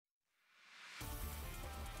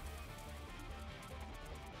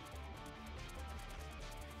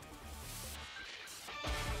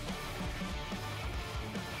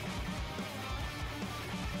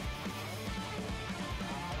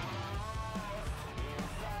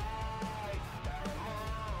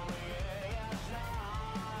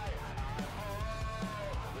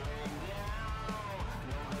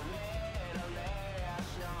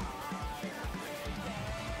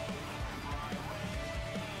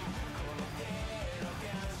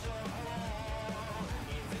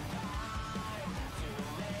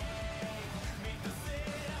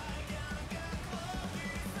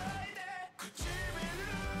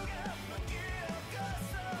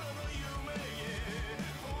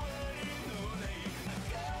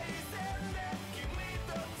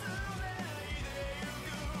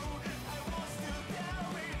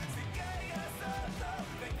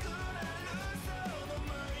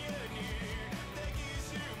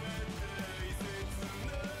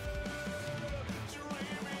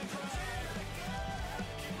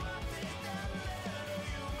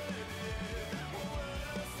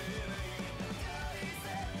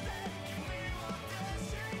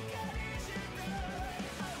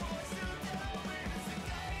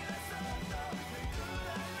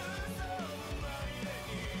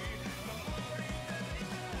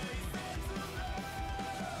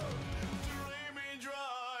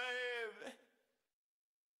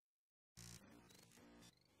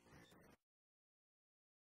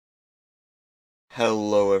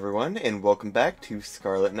Hello everyone, and welcome back to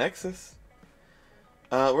Scarlet Nexus.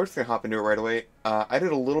 We're just gonna hop into it right away. I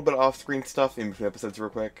did a little bit of off-screen stuff in between episodes real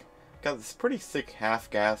quick. Got this pretty sick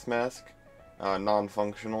half-gas mask.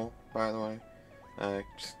 Non-functional, by the way.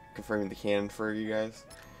 Just confirming the canon for you guys.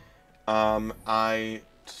 I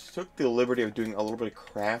took the liberty of doing a little bit of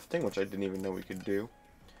crafting, which I didn't even know we could do.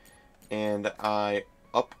 And I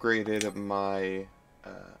upgraded my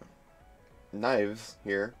knives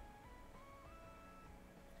here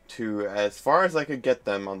to as far as I could get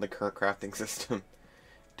them on the current crafting system.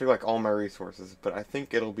 Took like all my resources, but I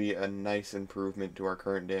think it'll be a nice improvement to our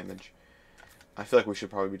current damage. I feel like we should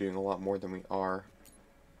probably be doing a lot more than we are.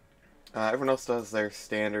 Everyone else does their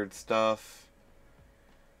standard stuff.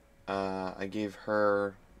 I gave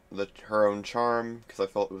her her own charm because I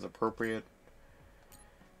felt it was appropriate.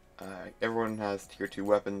 Everyone has tier 2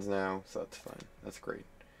 weapons now, so that's fine. That's great.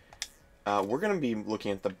 We're going to be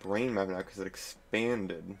looking at the brain map now because it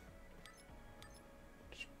expanded.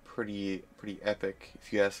 It's pretty epic,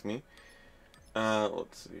 if you ask me.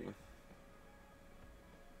 Let's see.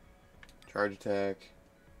 Charge attack.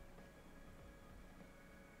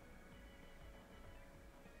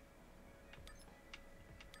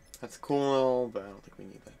 That's cool, but I don't think we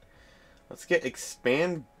need that. Let's get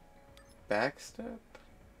expand backstep?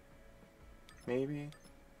 Maybe?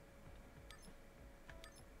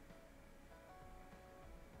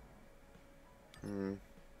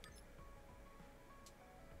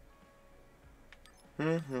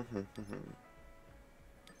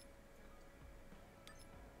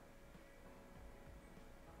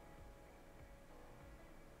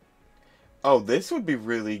 Oh, this would be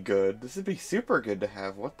really good. This would be super good to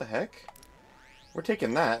have. What the heck? We're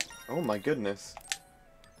taking that. Oh my goodness.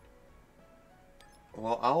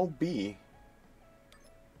 Well, I'll be.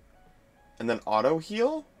 And then auto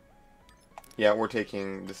heal? Yeah, we're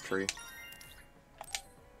taking this tree.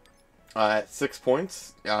 At 6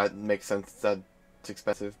 points, it makes sense that it's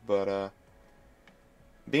expensive, but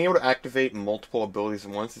being able to activate multiple abilities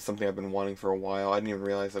at once is something I've been wanting for a while. I didn't even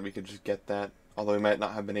realize that we could just get that, although we might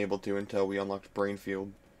not have been able to until we unlocked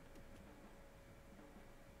Brainfield.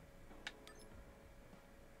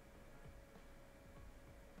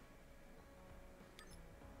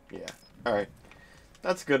 Yeah, alright.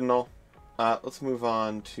 That's good and all. Let's move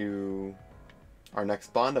on to our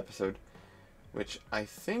next Bond episode, which I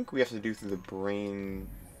think we have to do through the brain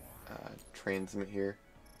transmit here.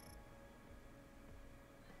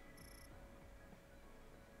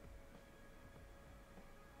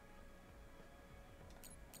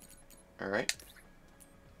 Alright.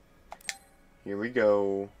 Here we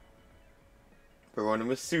go. We're going to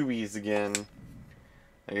Masubi's again.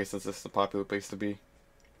 I guess that's just a popular place to be.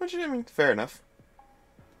 Which, I mean, fair enough.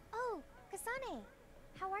 Oh, Kasane.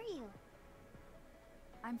 How are you?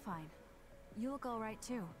 I'm fine. You look alright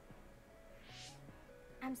too.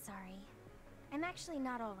 I'm sorry. I'm actually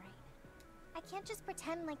not alright. I can't just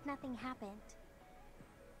pretend like nothing happened.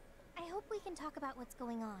 I hope we can talk about what's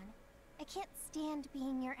going on. I can't stand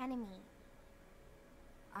being your enemy.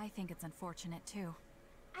 I think it's unfortunate too.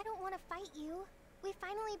 I don't want to fight you. We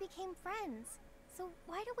finally became friends. So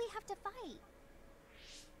why do we have to fight?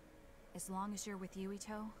 As long as you're with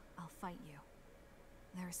Yuito, I'll fight you.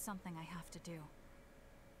 There is something I have to do.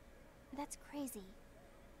 That's crazy.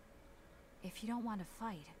 If you don't want to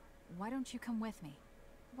fight, why don't you come with me?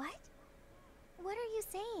 What? What are you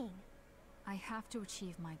saying? I have to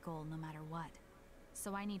achieve my goal no matter what.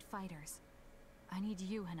 So I need fighters. I need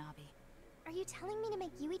you, Hanabi. Are you telling me to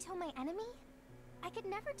make Yuito my enemy? I could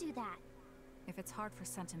never do that. If it's hard for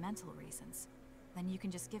sentimental reasons, then you can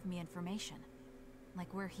just give me information.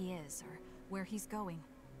 Like where he is, or where he's going.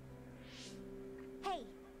 Hey,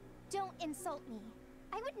 don't insult me.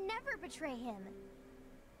 I would never betray him.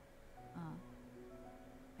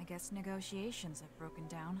 I guess negotiations have broken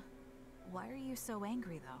down. Why are you so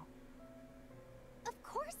angry, though? Of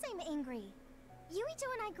course I'm angry. Yuito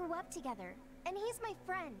and I grew up together, and he's my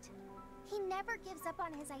friend. He never gives up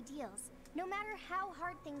on his ideals, no matter how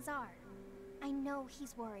hard things are. I know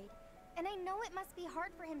he's worried, and I know it must be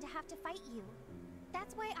hard for him to have to fight you.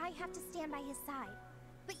 That's why I have to stand by his side.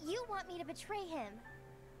 But you want me to betray him.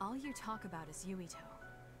 All you talk about is Yuito.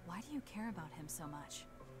 Why do you care about him so much?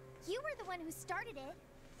 You were the one who started it.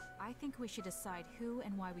 I think we should decide who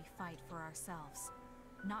and why we fight for ourselves,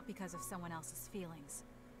 not because of someone else's feelings.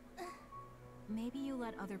 Maybe you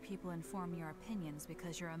let other people inform your opinions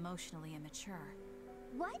because you're emotionally immature.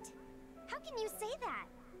 What? How can you say that?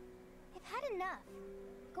 I've had enough.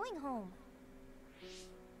 Going home.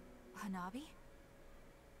 Hanabi?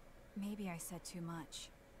 Maybe I said too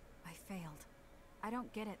much. I failed. I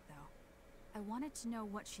don't get it, though. I wanted to know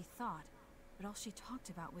what she thought, but all she talked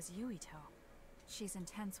about was Yuito. She's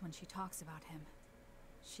intense when she talks about him.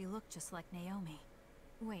 She looked just like Naomi.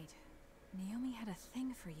 Wait, Naomi had a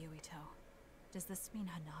thing for Yuito. Does this mean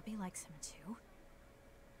Hanabi likes him too?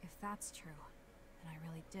 If that's true, then I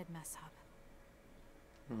really did mess up.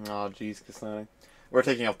 Aw, jeez, Kasane. We're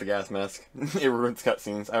taking off the gas mask. It ruins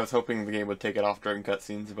cutscenes. I was hoping the game would take it off during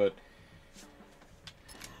cutscenes, but...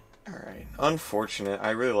 Alright. Unfortunate.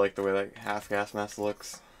 I really like the way that half gas mask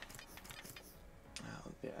looks.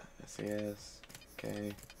 Oh, yeah. SAS.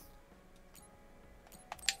 Okay.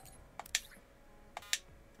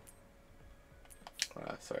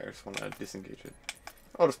 Sorry, I just want to disengage it.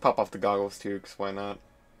 I'll just pop off the goggles too, because why not?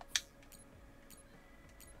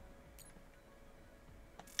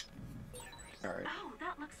 Alright. Oh,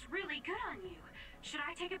 that looks really good on you. Should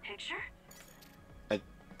I take a picture?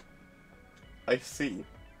 I see.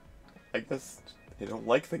 I guess they don't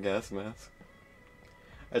like the gas mask.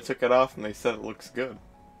 I took it off and they said it looks good.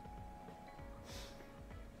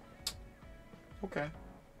 Okay.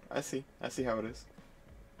 I see. I see how it is.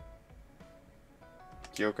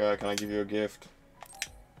 Kyoka, can I give you a gift?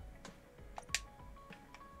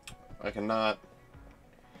 I cannot.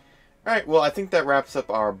 Alright, well, I think that wraps up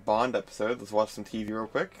our Bond episode. Let's watch some TV real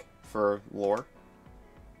quick for lore.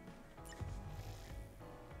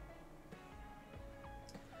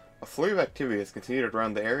 A flurry of activity has continued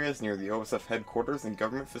around the areas near the OSF headquarters and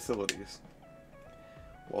government facilities.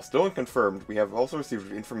 While still unconfirmed, we have also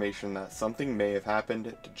received information that something may have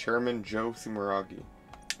happened to Chairman Joe Sumeragi.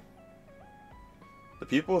 The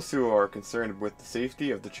people who are concerned with the safety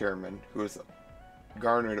of the chairman, who has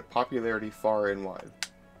garnered popularity far and wide.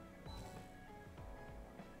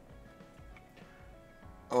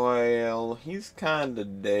 Well, he's kinda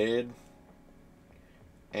dead.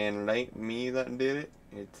 And it ain't me that did it.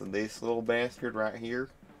 It's this little bastard right here.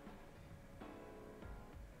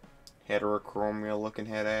 Heterochromia looking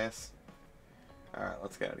head ass. Alright,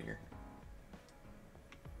 let's get out of here.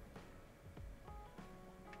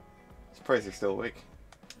 Surprised you're still awake.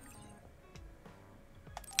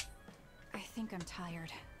 I think I'm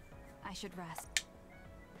tired. I should rest.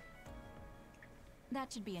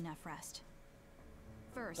 That should be enough rest.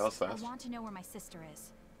 First, That was I fast. want to know where my sister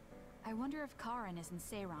is. I wonder if Karin is in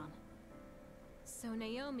Seiran. So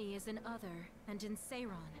Naomi is in Other and in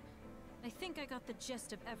Seiran. I think I got the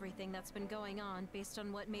gist of everything that's been going on based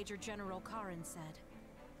on what Major General Karin said.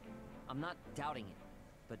 I'm not doubting it,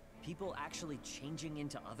 but people actually changing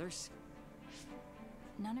into others?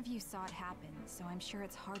 None of you saw it happen, so I'm sure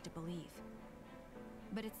it's hard to believe.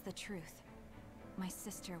 But it's the truth. My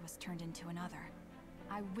sister was turned into another.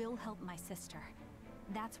 I will help my sister.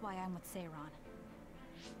 That's why I'm with Seiran.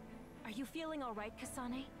 Are you feeling all right,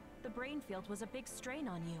 Kasane? The brain field was a big strain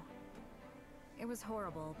on you. It was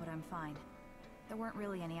horrible, but I'm fine. There weren't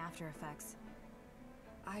really any after effects.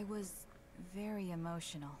 I was very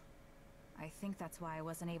emotional. I think that's why I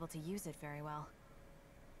wasn't able to use it very well.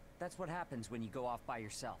 That's what happens when you go off by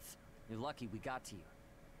yourself. You're lucky we got to you.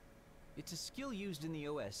 It's a skill used in the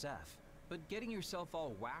OSF, but getting yourself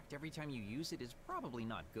all whacked every time you use it is probably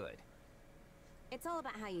not good. It's all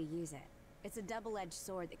about how you use it. It's a double-edged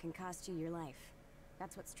sword that can cost you your life.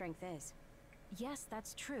 That's what strength is. Yes,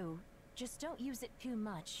 that's true. Just don't use it too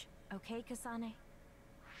much, okay, Kasane?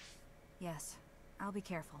 Yes, I'll be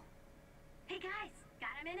careful. Hey guys, got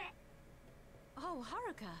a minute? Oh,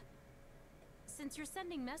 Haruka. Since you're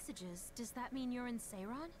sending messages, does that mean you're in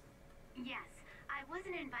Seiran? Yes, I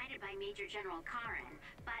wasn't invited by Major General Karin,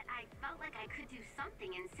 but I felt like I could do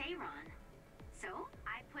something in Seiran. So,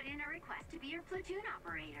 I put in a request to be your platoon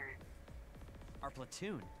operator. Our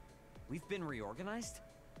platoon? We've been reorganized?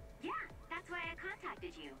 Yeah, that's why I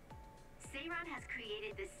contacted you. Seiran has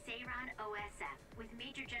created the Seiran OSF with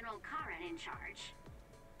Major General Karin in charge.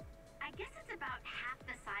 I guess it's about half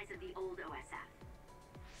the size of the old OSF.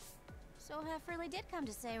 So Hefferly did come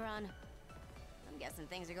to Seiran. I'm guessing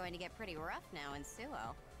things are going to get pretty rough now in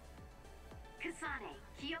Suo. Kasane,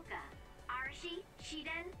 Kyoka, Arashi,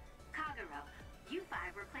 Shiden, Kagero, you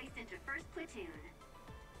five were placed into 1st Platoon.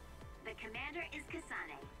 The commander is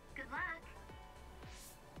Kasane. Good luck.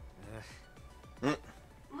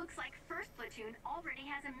 Looks like 1st Platoon already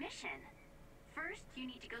has a mission. First, you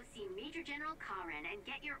need to go see Major General Karin and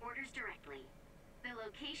get your orders directly. The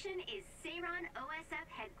location is Seiran OSF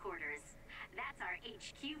headquarters. That's our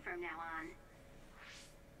HQ from now on.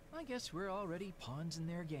 I guess we're already pawns in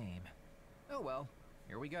their game. Oh well,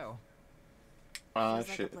 here we go. Feels like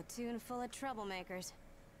a Shit. platoon full of troublemakers.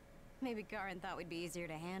 Maybe Karin thought we'd be easier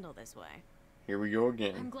to handle this way. Here we go I'm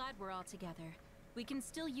again. glad we're all together. We can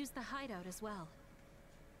still use the hideout as well.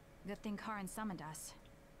 Good thing Karin summoned us.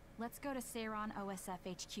 Let's go to Seiran OSF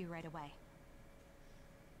HQ right away.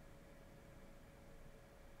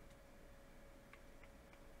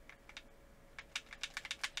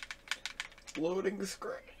 Loading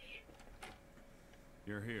screen.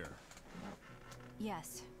 You're here.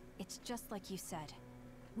 Yes, it's just like you said.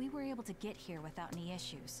 We were able to get here without any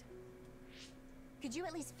issues. Could you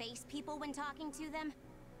at least face people when talking to them?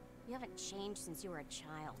 You haven't changed since you were a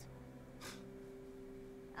child.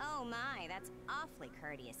 Oh my, that's awfully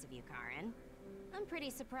courteous of you, Karen. I'm pretty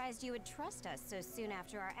surprised you would trust us so soon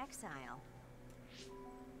after our exile.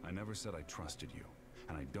 I never said I trusted you,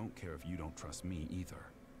 and I don't care if you don't trust me either.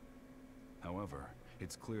 However,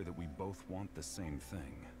 it's clear that we both want the same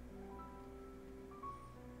thing.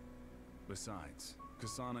 Besides,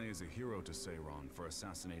 Kasane is a hero to Seiron for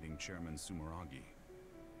assassinating Chairman Sumeragi.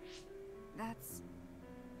 That's...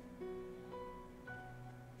 Do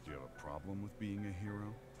you have a problem with being a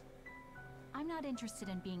hero? I'm not interested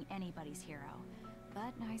in being anybody's hero,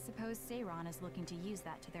 but I suppose Seiron is looking to use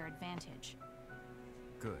that to their advantage.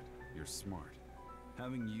 Good, you're smart.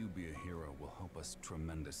 Having you be a hero will help us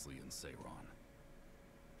tremendously in Seiron.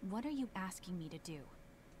 What are you asking me to do?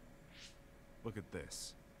 Look at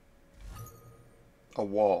this. A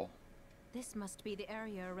wall. This must be the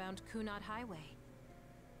area around Kunad Highway.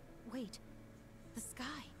 Wait, the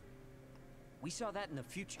sky. We saw that in the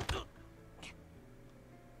future.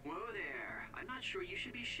 Whoa there. I'm not sure you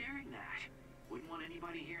should be sharing that. Wouldn't want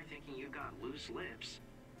anybody here thinking you got loose lips.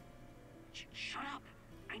 Shut up.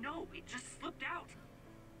 I know, it just slipped out.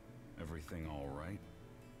 Everything all right?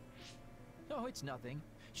 No, it's nothing.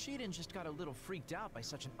 Shiden just got a little freaked out by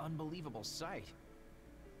such an unbelievable sight.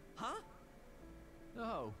 Huh?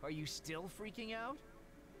 Oh, are you still freaking out?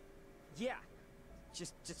 Yeah.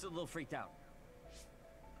 Just a little freaked out.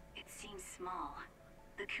 It seems small.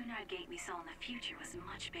 The Kunad gate we saw in the future was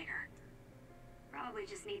much bigger. Probably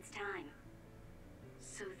just needs time.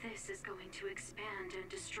 So this is going to expand and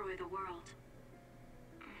destroy the world.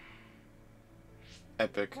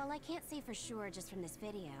 Epic. Well, I can't say for sure just from this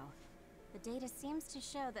video. The data seems to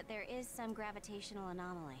show that there is some gravitational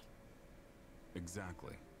anomaly.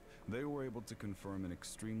 Exactly. They were able to confirm an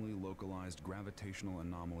extremely localized gravitational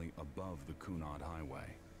anomaly above the Kunad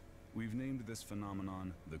Highway. We've named this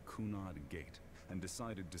phenomenon the Kunad Gate, and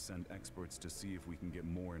decided to send experts to see if we can get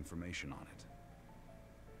more information on it.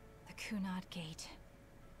 The Kunad Gate.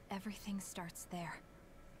 Everything starts there.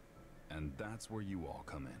 And that's where you all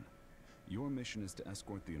come in. Your mission is to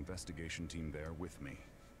escort the investigation team there with me.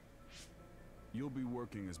 You'll be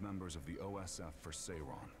working as members of the OSF for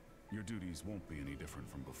Seiron. Your duties won't be any different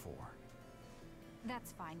from before.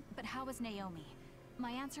 That's fine, but how is Naomi?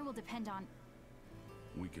 My answer will depend on...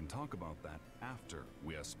 We can talk about that after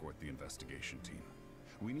we escort the investigation team.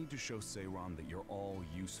 We need to show Seiron that you're all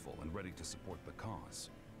useful and ready to support the cause.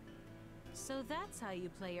 So that's how you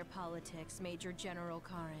play your politics, Major General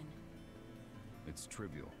Karen. It's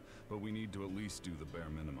trivial, but we need to at least do the bare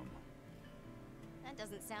minimum. That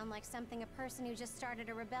doesn't sound like something a person who just started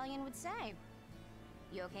a rebellion would say.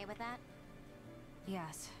 You okay with that?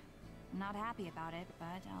 Yes. I'm not happy about it,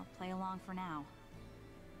 but I'll play along for now.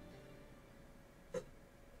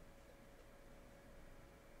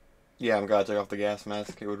 Yeah, I'm glad I took off the gas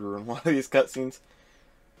mask. It would ruin one of these cutscenes.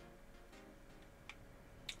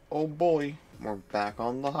 Oh boy, we're back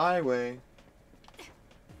on the highway.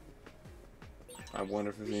 I wonder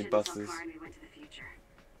if there's any buses. We went to the future.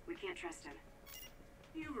 We can't trust him.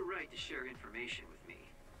 You were right to share information with me.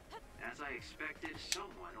 As I expected,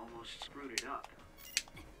 someone almost screwed it up.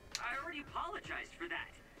 I already apologized for that.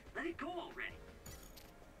 Let it go already.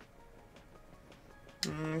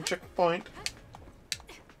 Checkpoint.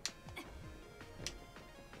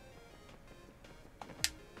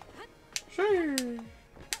 Sure.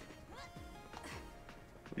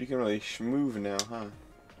 You can really move now, huh?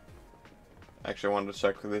 Actually, I wanted to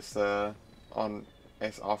check this on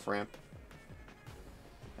S off ramp.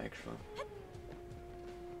 Actually.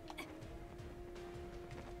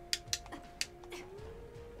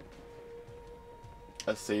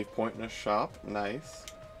 A save point in a shop. Nice.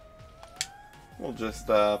 We'll just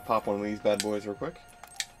pop one of these bad boys real quick.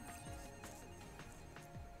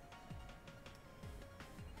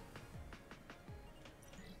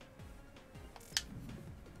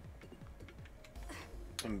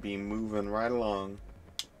 And be moving right along.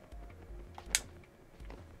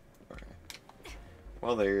 Okay.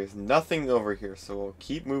 Well, there's nothing over here, so we'll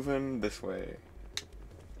keep moving this way.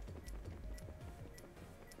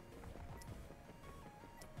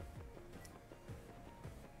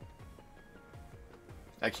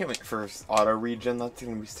 I can't wait for auto regen. That's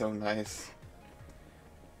gonna be so nice.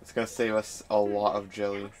 It's gonna save us a lot of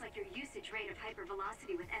jelly. It looks like your usage rate of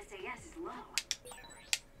hypervelocity with SAS is low.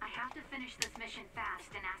 I have to finish this mission fast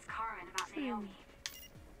and ask Karen about Naomi.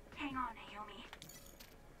 Hang on, Naomi.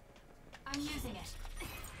 I'm using it.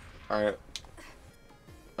 Alright.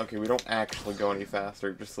 Okay, we don't actually go any faster,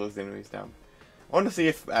 it just slows the enemies down. I want to see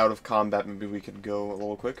if out of combat maybe we could go a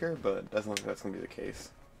little quicker, but it doesn't look like that's going to be the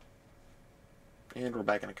case. And we're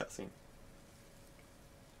back in a cutscene.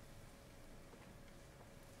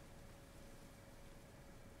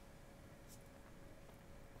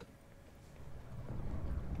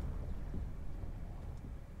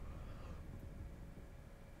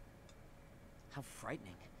 How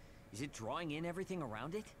frightening. Is it drawing in everything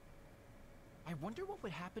around it? I wonder what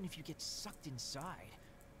would happen if you get sucked inside.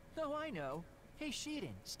 Oh, I know. Hey,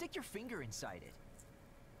 Shiden, stick your finger inside it.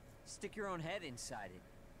 Stick your own head inside it.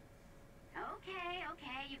 Okay,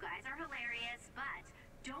 okay, you guys are hilarious, but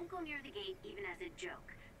don't go near the gate even as a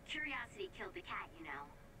joke. Curiosity killed the cat, you know.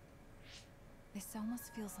 This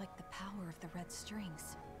almost feels like the power of the red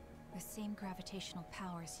strings. The same gravitational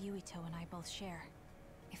powers Yuito and I both share.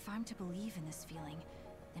 If I'm to believe in this feeling,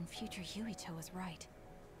 then future Yuito is right.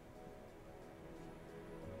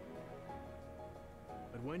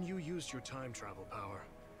 But when you used your time travel power,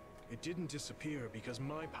 it didn't disappear because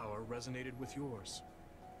my power resonated with yours.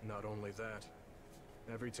 Not only that,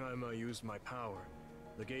 every time I used my power,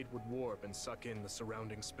 the gate would warp and suck in the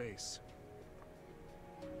surrounding space.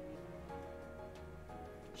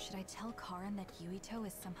 Should I tell Karin that Yuito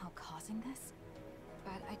is somehow causing this?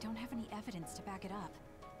 But I don't have any evidence to back it up.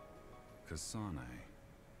 Kasane,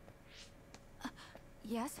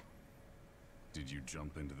 Yes? did you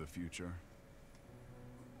jump into the future?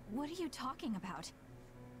 What are you talking about?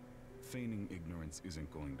 Feigning ignorance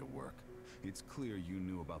isn't going to work. It's clear you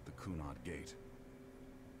knew about the Kunad Gate.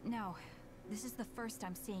 No, this is the first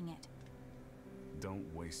I'm seeing it.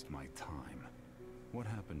 Don't waste my time. What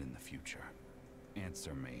happened in the future?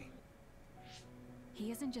 Answer me.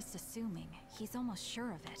 He isn't just assuming, he's almost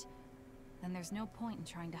sure of it. Then there's no point in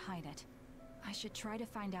trying to hide it. I should try to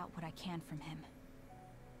find out what I can from him.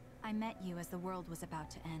 I met you as the world was about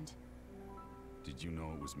to end. Did you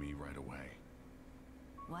know it was me right away?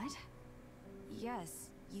 What? Yes,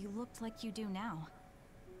 you looked like you do now.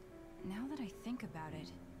 Now that I think about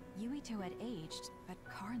it, Yuito had aged, but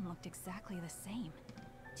Karin looked exactly the same.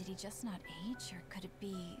 Did he just not age, or could it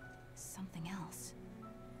be something else?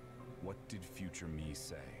 What did future me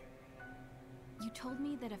say? You told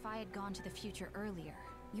me that if I had gone to the future earlier,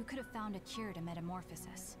 you could have found a cure to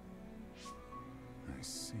metamorphosis. I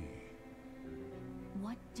see.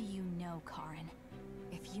 What do you know, Karin?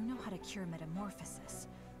 If you know how to cure metamorphosis,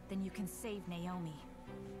 then you can save Naomi.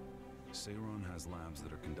 Seiron has labs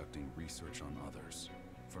that are conducting research on others.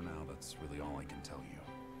 For now, that's really all I can tell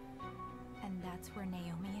you. And that's where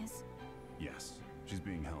Naomi is? Yes, she's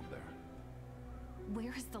being held there.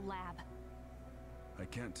 Where is the lab? I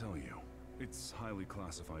can't tell you. It's highly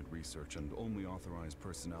classified research and only authorized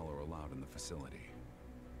personnel are allowed in the facility.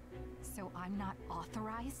 So I'm not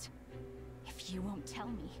authorized? If you won't tell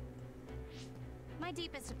me. My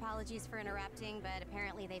deepest apologies for interrupting, but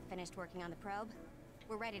apparently they've finished working on the probe.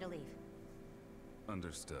 We're ready to leave.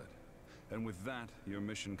 Understood. And with that, your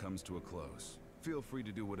mission comes to a close. Feel free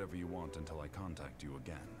to do whatever you want until I contact you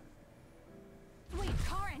again. Wait,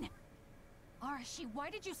 Karin! Arashi, why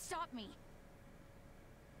did you stop me?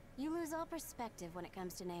 You lose all perspective when it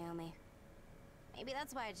comes to Naomi. Maybe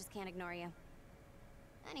that's why I just can't ignore you.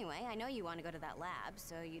 Anyway, I know you want to go to that lab,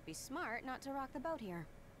 so you'd be smart not to rock the boat here.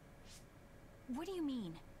 What do you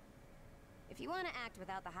mean? If you want to act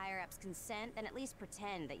without the higher-ups' consent, then at least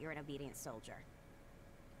pretend that you're an obedient soldier.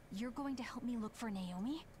 You're going to help me look for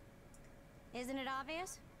Naomi? Isn't it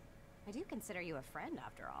obvious? I do consider you a friend,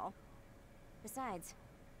 after all. Besides,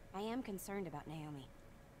 I am concerned about Naomi.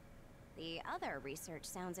 The other research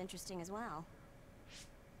sounds interesting as well.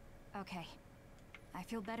 Okay. I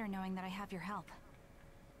feel better knowing that I have your help.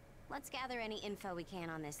 Let's gather any info we can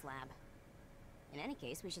on this lab. In any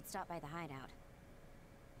case, we should stop by the hideout.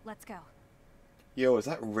 Let's go. Yo, is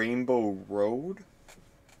that Rainbow Road?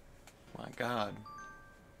 My god.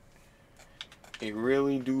 It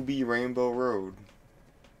really do be Rainbow Road.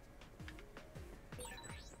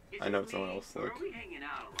 I know it's someone else, look. Are we hanging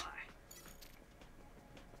out a lot?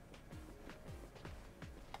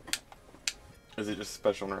 Is it just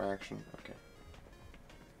special interaction? Okay.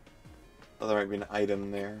 Thought there might be an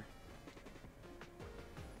item there.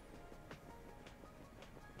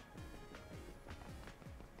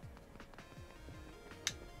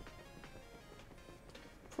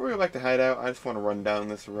 Before we go back to hideout, I just want to run down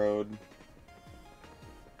this road.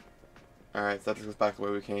 Alright, so that just goes back the way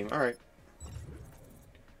we came. Alright.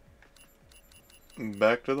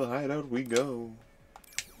 Back to the hideout we go.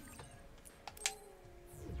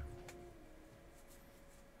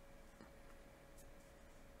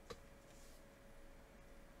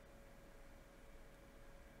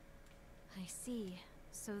 see.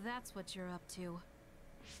 So that's what you're up to.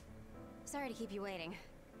 Sorry to keep you waiting.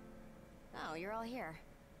 Oh, you're all here.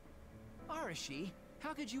 Arashi,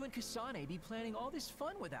 how could you and Kasane be planning all this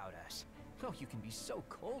fun without us? Oh, you can be so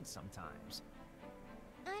cold sometimes.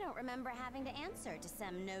 I don't remember having to answer to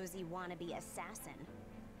some nosy wannabe assassin.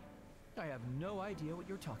 I have no idea what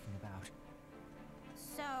you're talking about.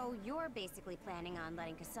 So, you're basically planning on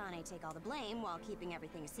letting Kasane take all the blame while keeping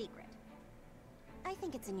everything a secret. I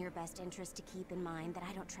think it's in your best interest to keep in mind that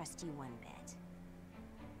I don't trust you one bit.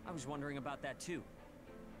 I was wondering about that too.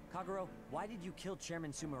 Kagero, why did you kill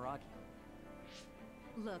Chairman Sumeragi?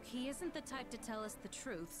 Look, he isn't the type to tell us the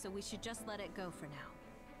truth, so we should just let it go for now.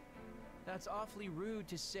 That's awfully rude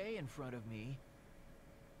to say in front of me.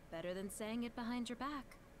 Better than saying it behind your back.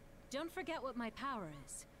 Don't forget what my power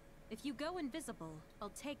is. If you go invisible, I'll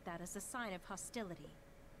take that as a sign of hostility.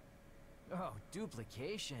 Oh,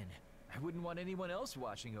 duplication. I wouldn't want anyone else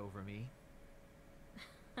watching over me.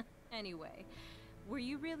 Anyway, were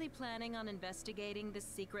you really planning on investigating this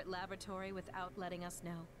secret laboratory without letting us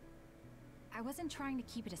know? I wasn't trying to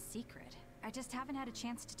keep it a secret. I just haven't had a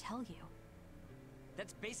chance to tell you.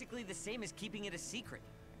 That's basically the same as keeping it a secret.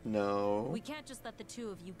 No. We can't just let the two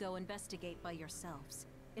of you go investigate by yourselves.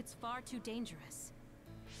 It's far too dangerous.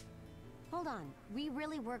 Hold on, we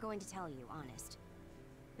really were going to tell you, honest.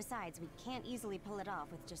 Besides, we can't easily pull it off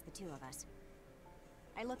with just the two of us.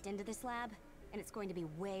 I looked into this lab, and it's going to be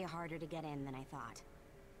way harder to get in than I thought.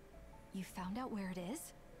 You found out where it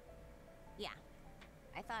is? Yeah.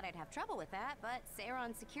 I thought I'd have trouble with that, but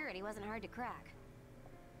Seiron's security wasn't hard to crack.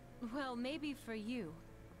 Well, maybe for you.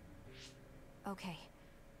 Okay,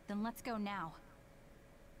 then let's go now.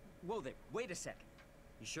 Whoa there, wait a sec.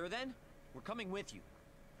 You sure then? We're coming with you.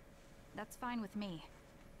 That's fine with me.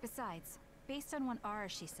 Besides, based on what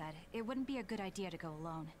Arashi said, it wouldn't be a good idea to go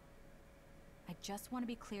alone. I just want to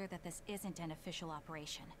be clear that this isn't an official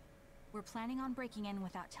operation. We're planning on breaking in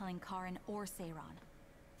without telling Karin or Seiron.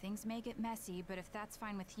 Things may get messy, but if that's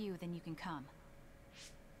fine with you, then you can come.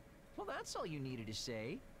 Well, that's all you needed to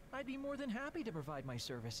say. I'd be more than happy to provide my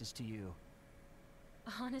services to you.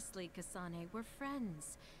 Honestly, Kasane, we're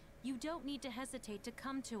friends. You don't need to hesitate to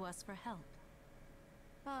come to us for help.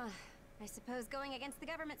 I suppose going against the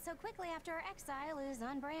government so quickly after our exile is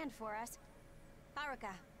on brand for us.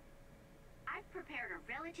 Haruka. I've prepared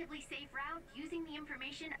a relatively safe route using the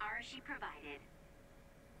information Arashi provided.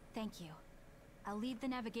 Thank you. I'll leave the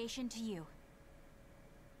navigation to you.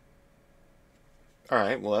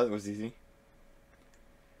 Alright, well that was easy.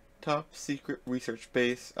 Top secret research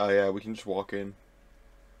base. Oh yeah, we can just walk in.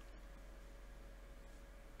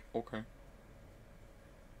 Okay.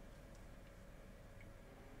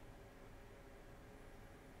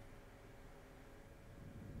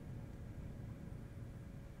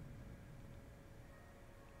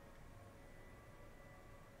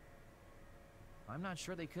 I'm not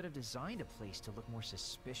sure they could have designed a place to look more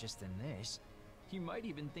suspicious than this. You might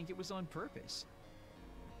even think it was on purpose.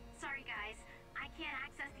 Sorry guys, I can't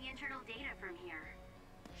access the internal data from here.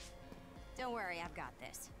 Don't worry, I've got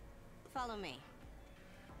this. Follow me.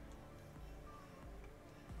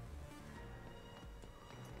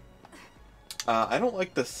 I don't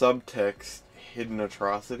like the subtext hidden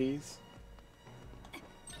atrocities.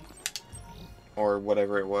 Or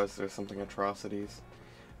whatever it was, there's something atrocities.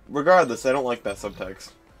 Regardless, I don't like that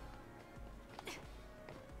subtext.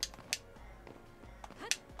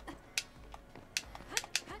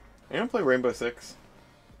 You gonna play Rainbow Six?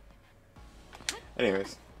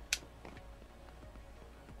 Anyways.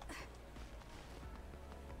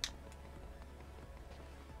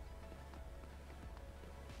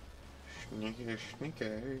 Sneaky,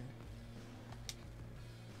 sneaky.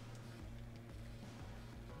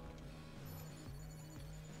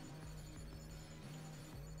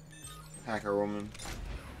 Hacker woman.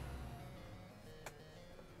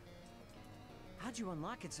 How'd you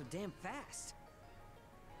unlock it so damn fast?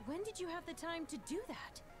 When did you have the time to do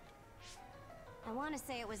that? I want to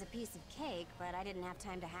say it was a piece of cake, but I didn't have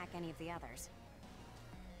time to hack any of the others.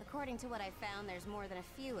 According to what I found, there's more than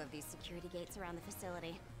a few of these security gates around the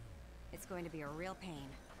facility. It's going to be a real pain.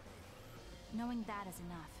 Knowing that is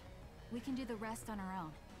enough. We can do the rest on our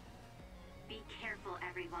own. Be careful,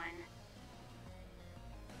 everyone.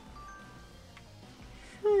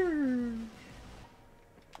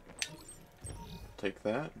 Take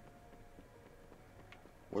that.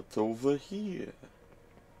 What's over here?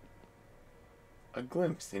 A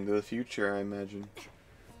glimpse into the future, I imagine.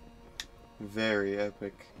 Very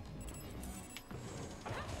epic.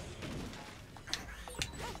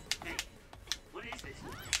 Hey, what is this?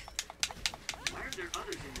 Why are there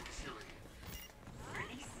others in the facility? Are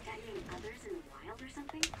they studying others in the wild or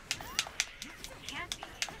something? can't be.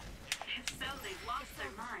 If so, they've lost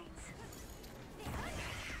their minds.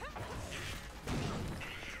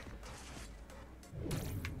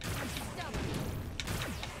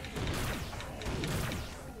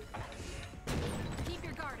 Keep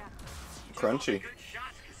your guard up. Crunchy. Good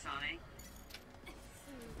shots, Kasane.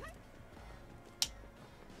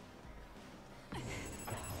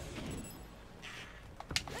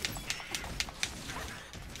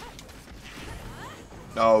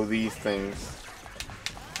 Oh, these things.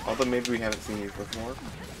 Although maybe we haven't seen these before.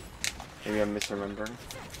 Maybe I'm misremembering.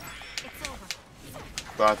 It's over.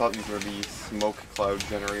 But I thought these were the smoke cloud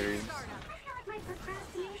generators. I feel like my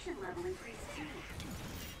procrastination level increased too.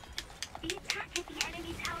 The attack hit the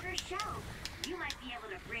enemy's outer shell. You might be able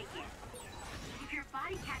to break it. If your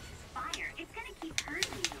body catches fire, it's gonna keep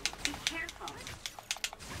hurting you. Be careful.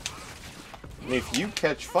 And if you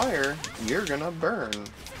catch fire, you're gonna burn.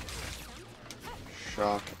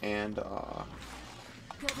 Shock and awe.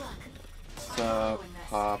 Good luck. Let's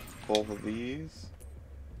pop both of these.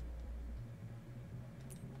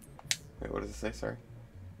 Wait, what does it say? Sorry.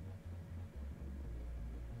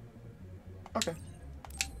 Okay.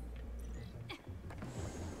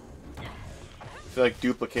 I feel like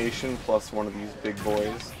duplication plus one of these big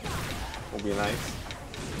boys will be nice.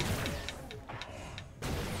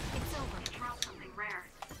 It's over. Draw something rare.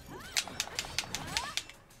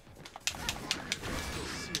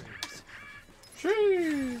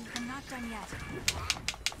 Sheesh. I'm not done yet.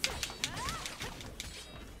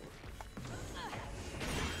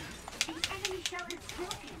 The enemy shell is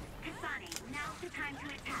broken. Kasane, now's the time to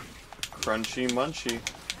attack. Crunchy munchy.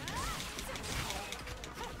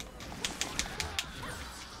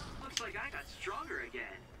 Looks like I got stronger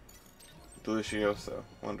again. Delicioso.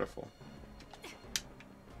 Wonderful.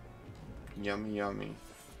 Yummy, yummy.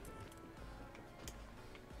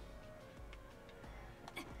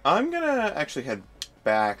 I'm gonna actually head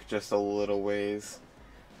back just a little ways.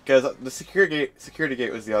 Because the security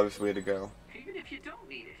gate was the obvious way to go. Even if you don't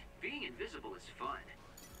need it, being invisible is fun.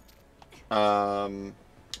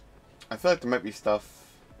 I feel like there might be stuff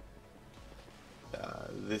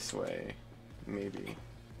this way, maybe.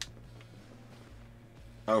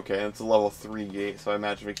 Okay, it's a level 3 gate, so I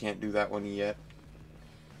imagine we can't do that one yet.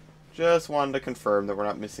 Just wanted to confirm that we're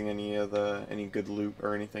not missing any good loot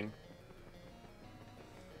or anything.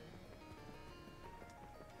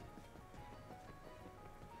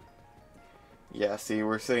 Yeah, see,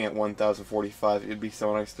 we're sitting at 1045. It'd be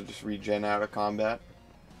so nice to just regen out of combat.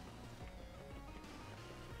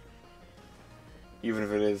 Even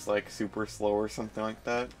if it is, like, super slow or something like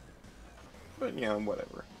that. But, you know,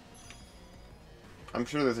 whatever. I'm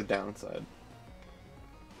sure there's a downside.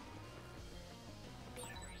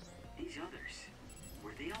 These others,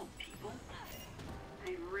 were they all people?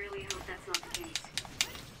 I really hope that's not the case.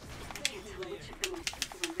 I can't tell which of them were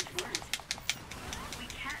people and which weren't. We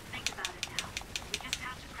can't think about it now. We just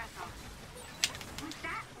have to press on. With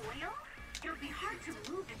that oil, it'll be hard to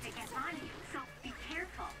move if it gets on you, so be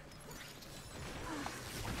careful.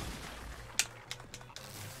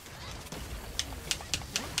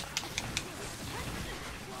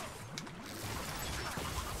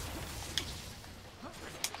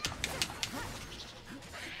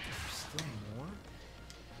 Still more?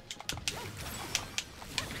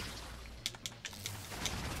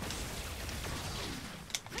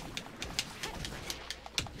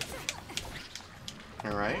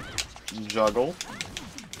 Alright. Juggle.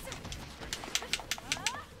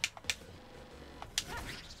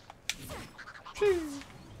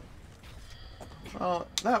 Well,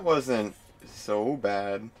 that wasn't so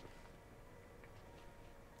bad.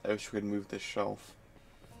 I wish we could move this shelf.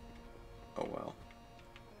 Oh well.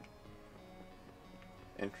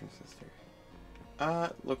 Entrances here.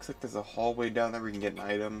 Looks like there's a hallway down there where we can get an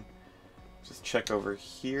item. Just check over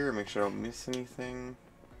here, make sure I don't miss anything.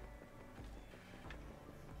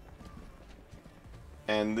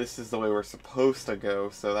 And this is the way we're supposed to go,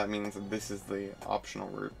 so that means that this is the optional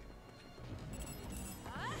route.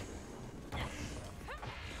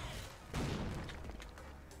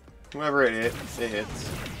 Whoever it hits, it hits.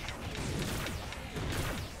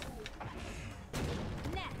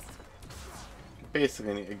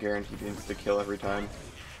 Basically a guaranteed insta-kill every time.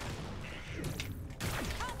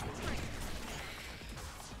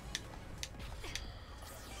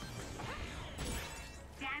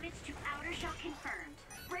 Damage to outer shell confirmed.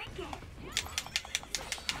 Break it!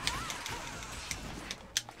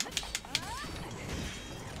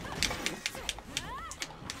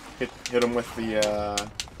 Hit him with the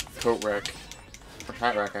coat rack. Or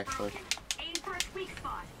hat rack, actually. Aim for its weak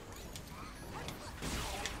spot.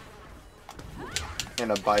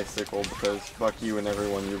 And a bicycle, because fuck you and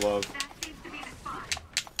everyone you love. That seems to be the spot.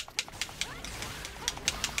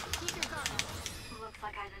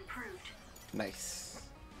 Nice.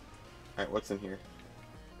 Alright, what's in here?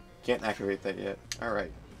 Can't activate that yet.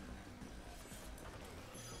 Alright.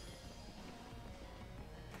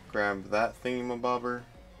 Grab that thingamabobber.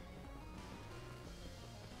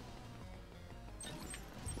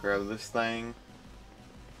 Grab this thing.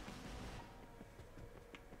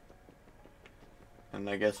 And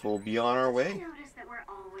I guess we'll be on our way. Did you notice that we're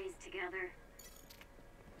always together?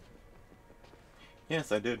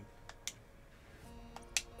 Yes, I did.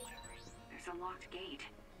 There's a locked gate.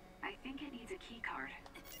 I think it needs a key card.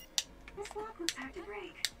 This lock looks hard to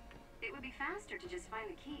break. It would be faster to just find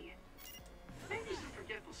the key. Maybe some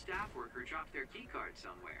forgetful staff worker dropped their key card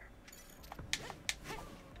somewhere.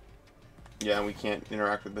 Yeah, we can't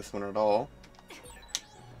interact with this one at all.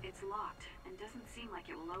 It's locked and doesn't seem like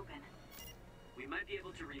it will open. We might be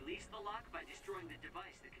able to release the lock by destroying the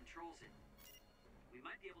device that controls it. We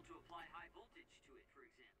might be able to apply high voltage to it, for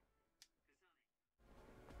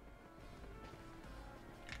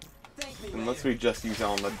example. Unless we just use it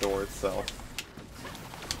on the door itself.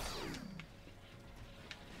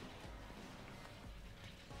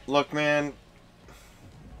 Look, man.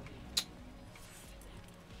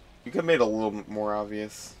 You could have made it a little bit more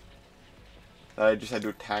obvious that I just had to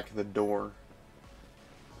attack the door.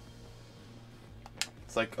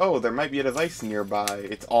 It's like, oh, there might be a device nearby.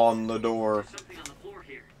 It's on the door. There's something on the floor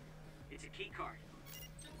here. It's a key card.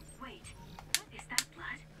 Wait, is that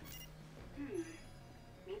blood?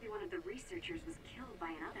 Maybe one of the researchers was killed by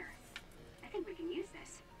another. I think we can use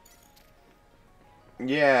this.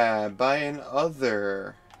 Yeah, by an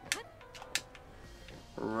other.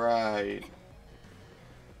 Right.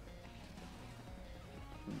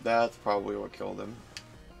 That's probably what killed him.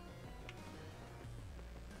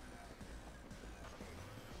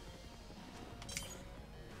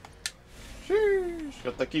 Sheesh,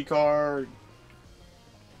 got the key card.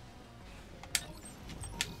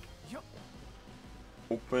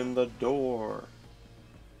 Open the door.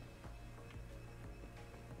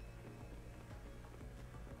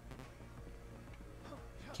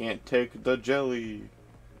 Can't take the jelly.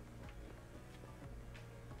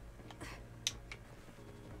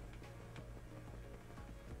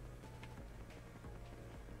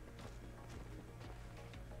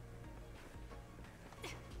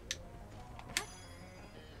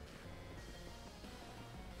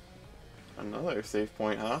 Another save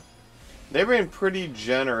point, huh? They've been pretty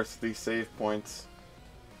generous with these save points.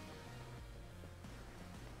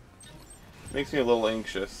 Makes me a little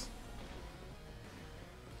anxious.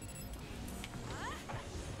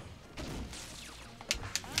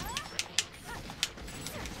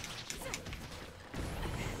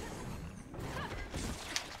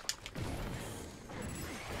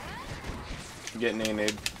 Get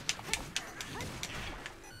nade.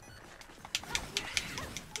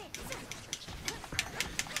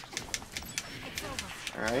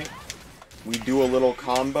 Alright. We do a little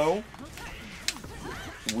combo.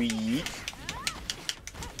 We yeet.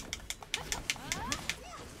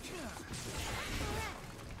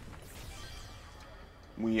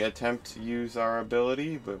 We attempt to use our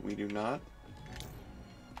ability, but we do not.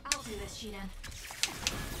 I'll do this, Shidan.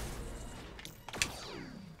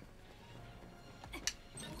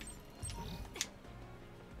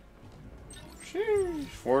 Sheesh.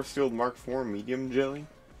 Force Field Mark IV medium jelly.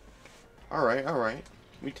 Alright, alright.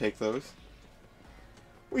 We take those.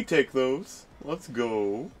 We take those. Let's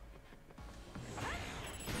go.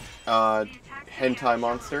 Hentai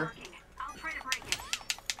monster.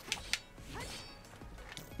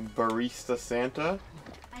 Barista Santa.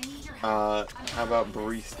 How about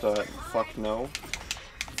Barista Fuck No?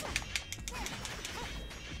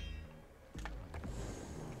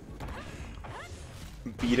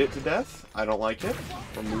 Beat it to death. I don't like it.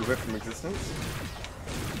 Remove it from existence.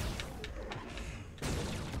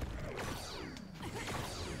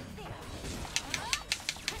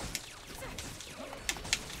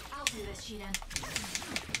 I'll do this, Shidan.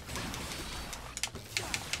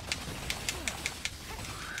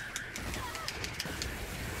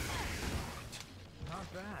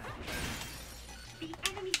 Not bad. The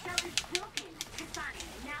enemy cell is broken. Kasani,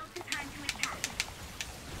 now's the time to attack.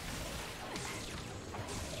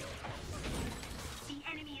 The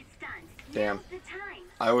enemy is stunned. Damn. Now's the time.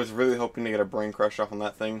 I was really hoping to get a brain crush off on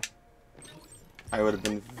that thing. I would have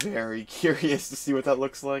been very curious to see what that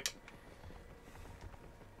looks like.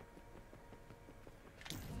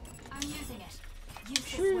 I'm using it. Use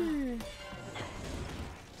this well.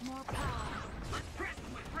 More power. Let's press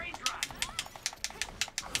them with brain drive.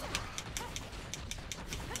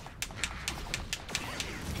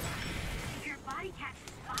 If your body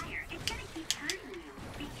catches fire, it's gonna keep hurting you.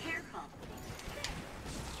 Be careful.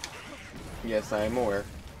 Yes, I am aware.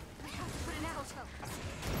 Put an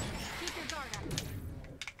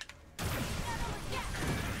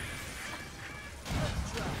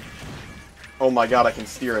Oh my god, I can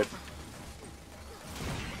steer it.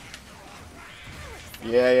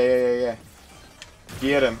 Yeah.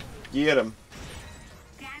 Get him. Get him.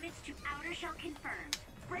 Damage to outer shell confirmed.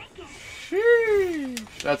 Break it.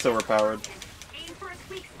 Sheesh. That's overpowered. Aim for a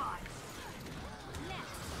weak spot.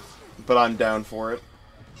 But I'm down for it.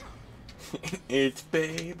 It's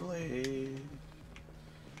Beyblade.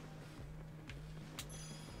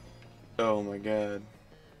 Oh my god.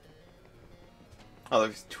 Oh,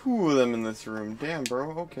 there's two of them in this room. Damn,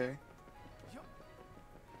 bro. Okay.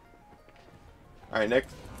 Alright,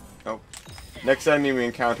 next... Oh. Next enemy we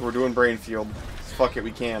encounter, we're doing Brain Field. Fuck it,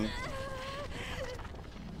 we can.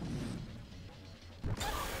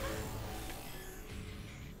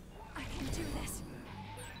 I can do this.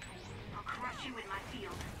 I'll crush you with my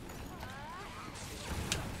field.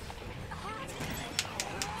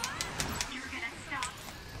 You're gonna stop.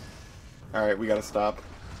 Alright, we gotta stop.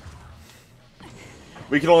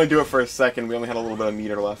 We could only do it for a second, we only had a little bit of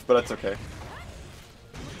meter left, but that's okay.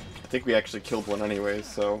 I think we actually killed one anyways,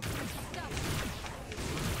 so...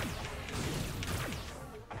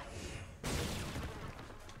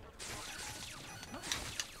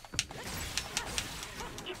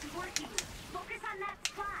 It's working. Focus on that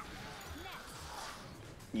spot.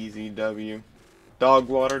 Easy W. Dog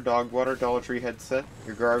water, Dollar Tree headset.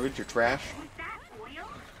 You're garbage, you're trash. With that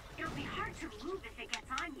oil, it'll be hard to move if it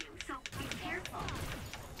gets on you, so be careful.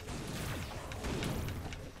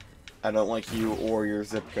 I don't like you or your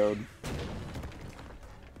zip code.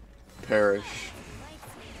 Perish.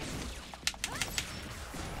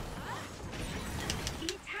 The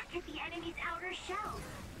attack hit the enemy's outer shell.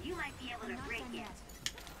 You might be able to break it.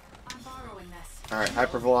 I'm borrowing this. Alright,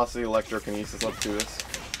 hypervelocity electrokinesis, let's do this.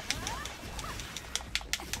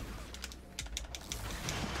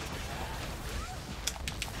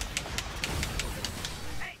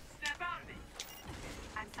 Hey, snap out of it.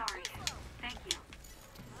 I'm sorry. Thank you.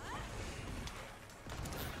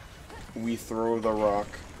 We throw the rock.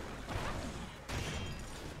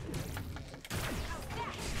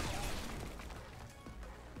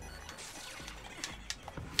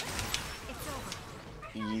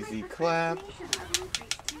 Easy clap.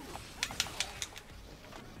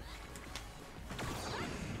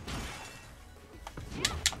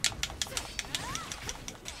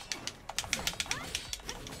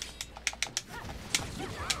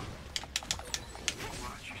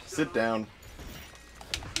 Sit down.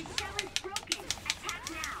 The shell is broken. Attack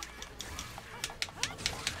now.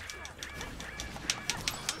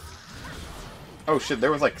 Oh shit,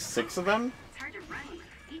 there was like 6 of them? It's hard to run with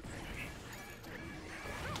your feet.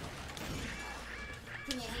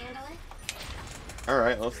 Can you handle it?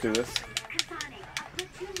 Alright, let's do this. Kasane, a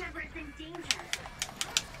platoon member is in danger.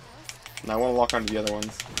 Now I want to lock onto the other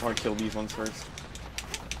ones. I want to kill these ones first.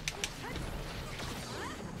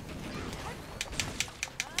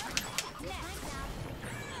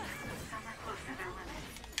 Some are close to their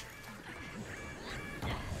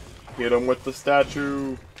limit. Hit him with the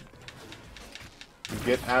statue. You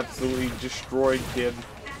get absolutely destroyed, kid.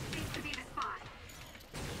 That seems to be the spot.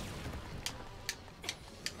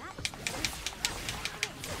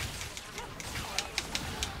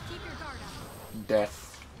 Keep your guard up. Death.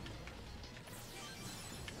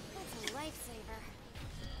 That's a lifesaver.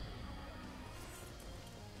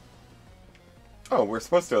 Oh, we're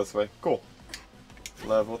supposed to go this way. Cool.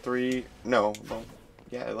 Level 3. No.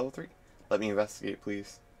 Yeah, level 3. Let me investigate,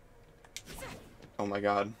 please. Oh my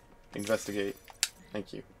god. Investigate.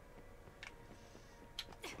 Thank you.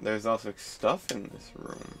 There's also stuff in this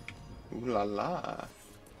room. Ooh la la.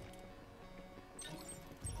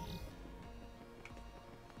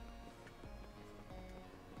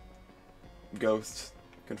 Ghosts.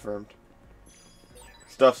 Confirmed.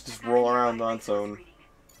 Stuff's just rolling around on its own.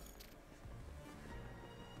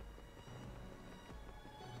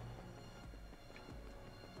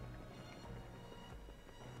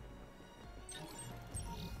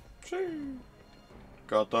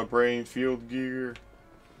 Got the brain field gear.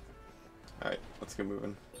 Alright, let's get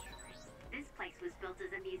moving. This place was built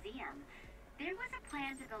as a museum. There was a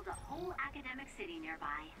plan to build a whole academic city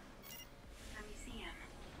nearby. A museum.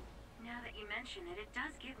 Now that you mention it, it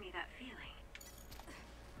does give me that feeling.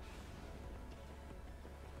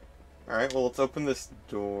 Alright, well, let's open this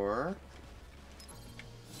door.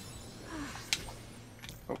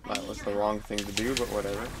 Oh, that was the wrong thing to do, but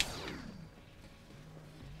whatever.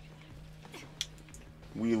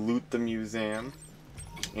 We loot the museum.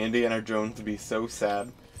 Indiana Jones would be so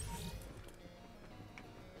sad.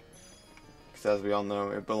 Because as we all know,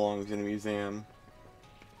 it belongs in a museum.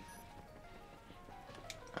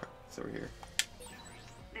 Alright, it's over here.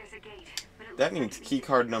 There's a gate, but it That looks means like key it's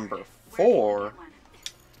card guarded. number Where can we 4. get one?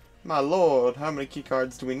 My lord, how many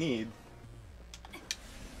keycards do we need?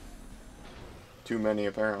 Too many,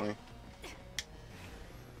 apparently.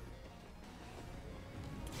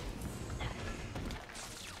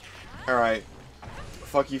 Alright.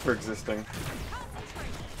 Fuck you for existing.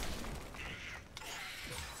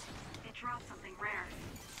 It dropped something rare.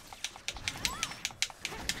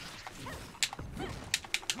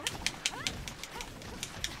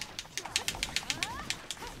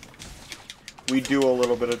 We do a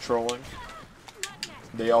little bit of trolling.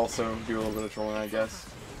 They also do a little bit of trolling, I guess.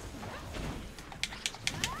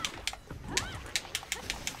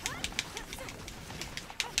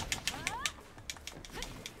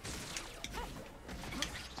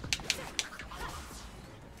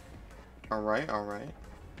 Alright, alright.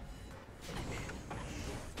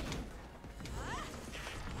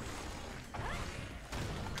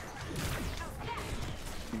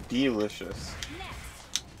 Delicious.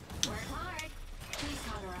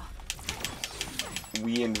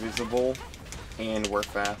 We invisible, and we're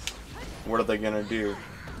fast. What are they gonna do?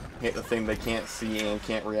 Hit the thing they can't see and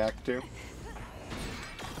can't react to?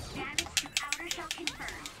 Damage to outer shell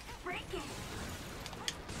confirmed. Break it.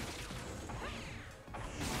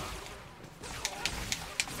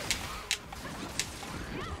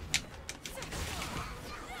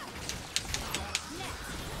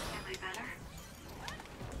 Am I better?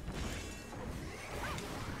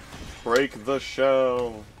 Break the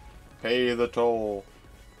shell. Pay the toll.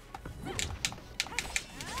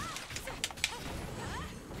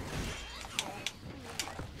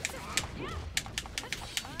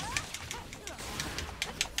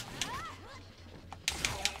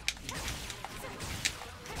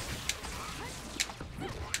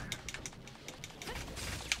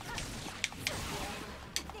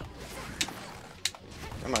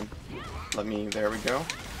 Come on. Let me, there we go.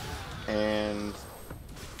 And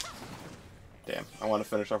damn, I want to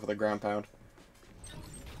finish off with a ground pound.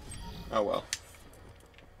 Oh well.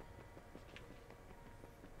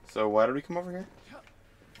 So why did we come over here?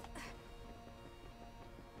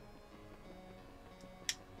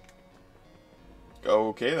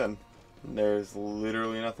 Okay then. There's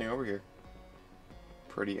literally nothing over here.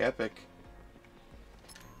 Pretty epic.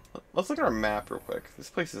 Let's look at our map real quick. This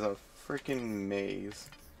place is a freaking maze.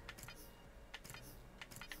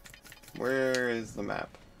 Where is the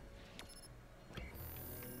map?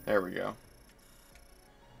 There we go.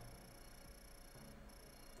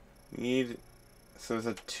 So there's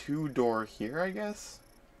a 2-door here, I guess?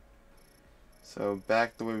 So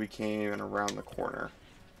back the way we came and around the corner.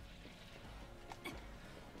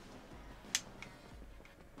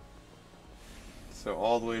 So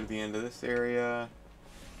all the way to the end of this area.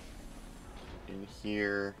 In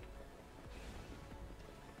here.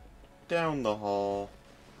 Down the hall.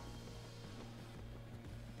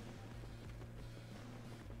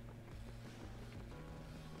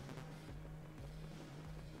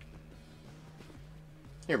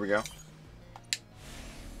 Here we go.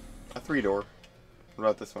 A 3-door. What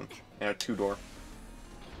about this one? And a 2-door.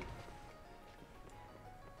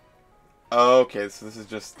 Okay, so this is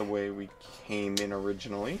just the way we came in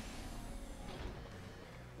originally.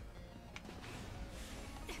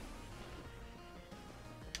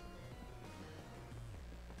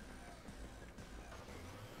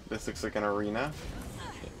 This looks like an arena.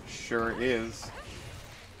 It sure is.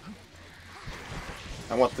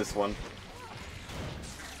 I want this one.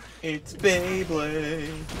 It's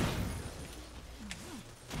Beyblade.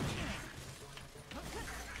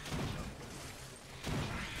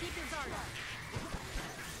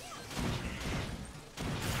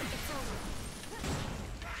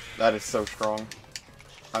 That is so strong.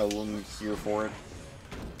 I will be here for it.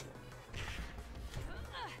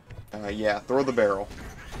 Yeah, throw the barrel.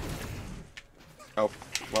 Oh,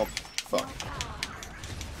 well, fuck.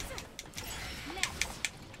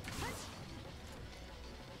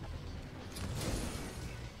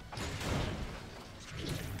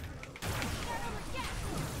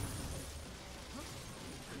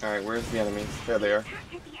 Alright, where's the enemies? There they are.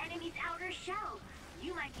 Hit the enemy's outer shell.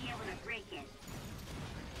 You might be able to break it.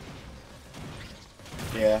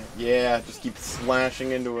 Yeah, just keep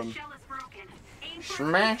slashing into him. Shell is broken. Aim for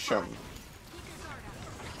Smash him.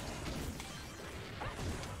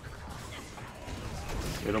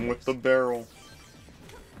 Hit him with the barrel.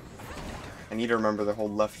 I need to remember to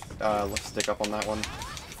hold left stick up on that one.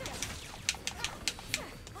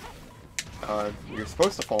 You're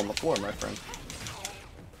supposed to fall on the floor, my friend.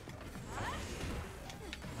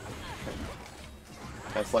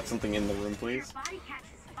 Can I select something in the room, please? Your body catches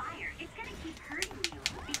fire. It's gonna keep hurting you.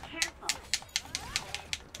 Be careful.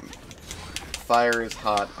 Fire is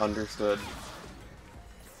hot, understood.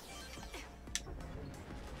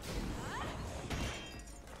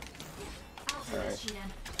 Can you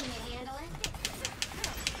handle it?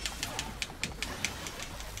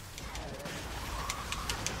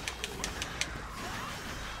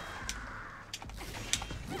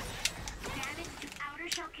 Damage to outer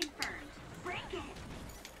shell confirmed. Break it.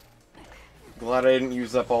 Glad I didn't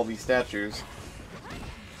use up all these statues.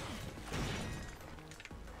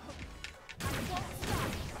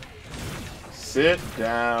 Sit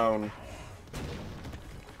down.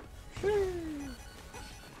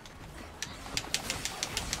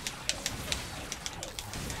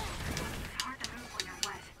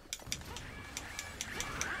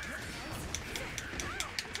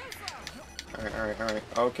 Alright.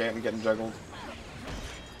 Okay, I'm getting juggled.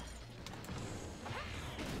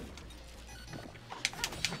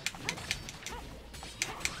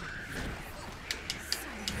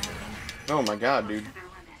 Oh my god, dude.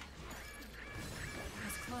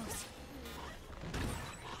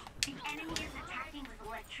 The enemy is attacking with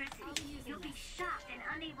electricity. You'll be shocked and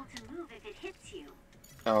unable to move if it hits you.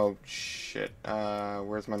 Oh shit.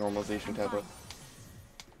 Where's my normalization tablet?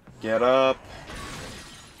 Get up.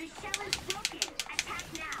 The shell is broken. Attack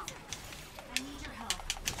now. I need your help.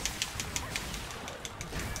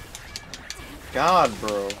 God,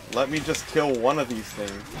 bro. Let me just kill one of these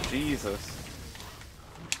things. Jesus.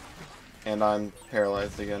 And I'm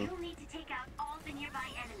paralyzed again. You'll need to take out all the nearby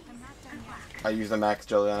enemies. Good luck. I used a max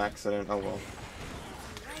jelly on accident. Oh well.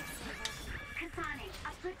 Kasane,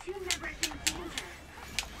 a platoon member is in danger.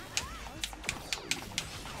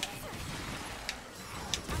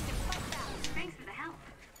 Thanks for the help.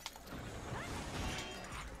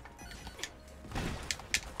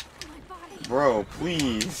 Bro,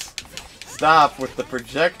 please. Stop with the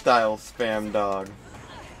projectile spam, dog.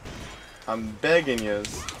 I'm begging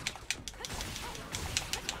yous.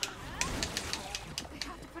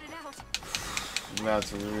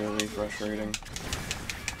 That's really frustrating.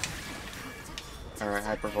 Alright,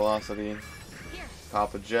 hypervelocity.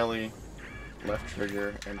 Pop a jelly. Left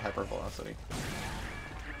trigger and hypervelocity.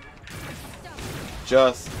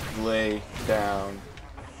 Just lay down.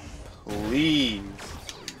 Please.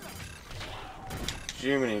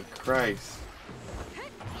 Jiminy Christ.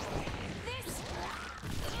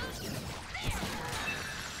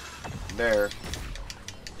 There.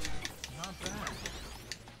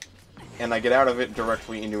 And I get out of it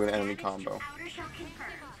directly into an enemy combo.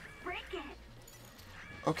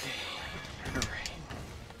 Okay. Alright.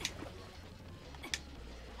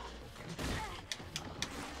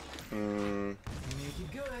 Make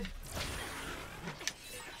it good.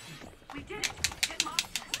 We did it. It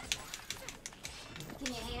lost us.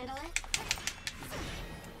 Can you handle it?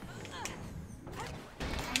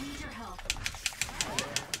 I need your help.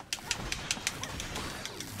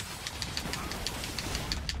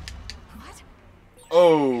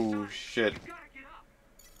 Oh, shit.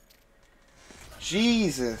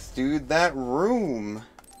 Jesus, dude, that room.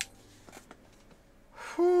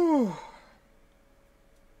 Whew.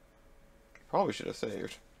 Probably should have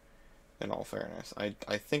saved, in all fairness. I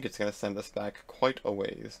think it's going to send us back quite a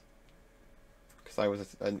ways. Because I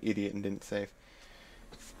was an idiot and didn't save.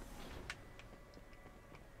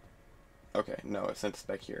 Okay, no, it sent us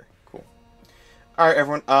back here. Cool. Alright,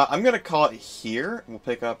 everyone, I'm going to call it here. We'll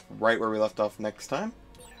pick up right where we left off next time.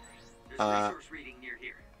 There's resource reading near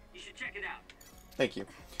here. You should check it out. Thank you.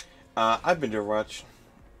 I've been Overwatch.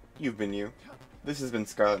 You've been you. This has been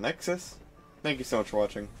SCARLET NEXUS. Thank you so much for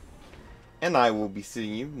watching. And I will be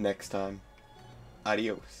seeing you next time.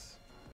 Adios.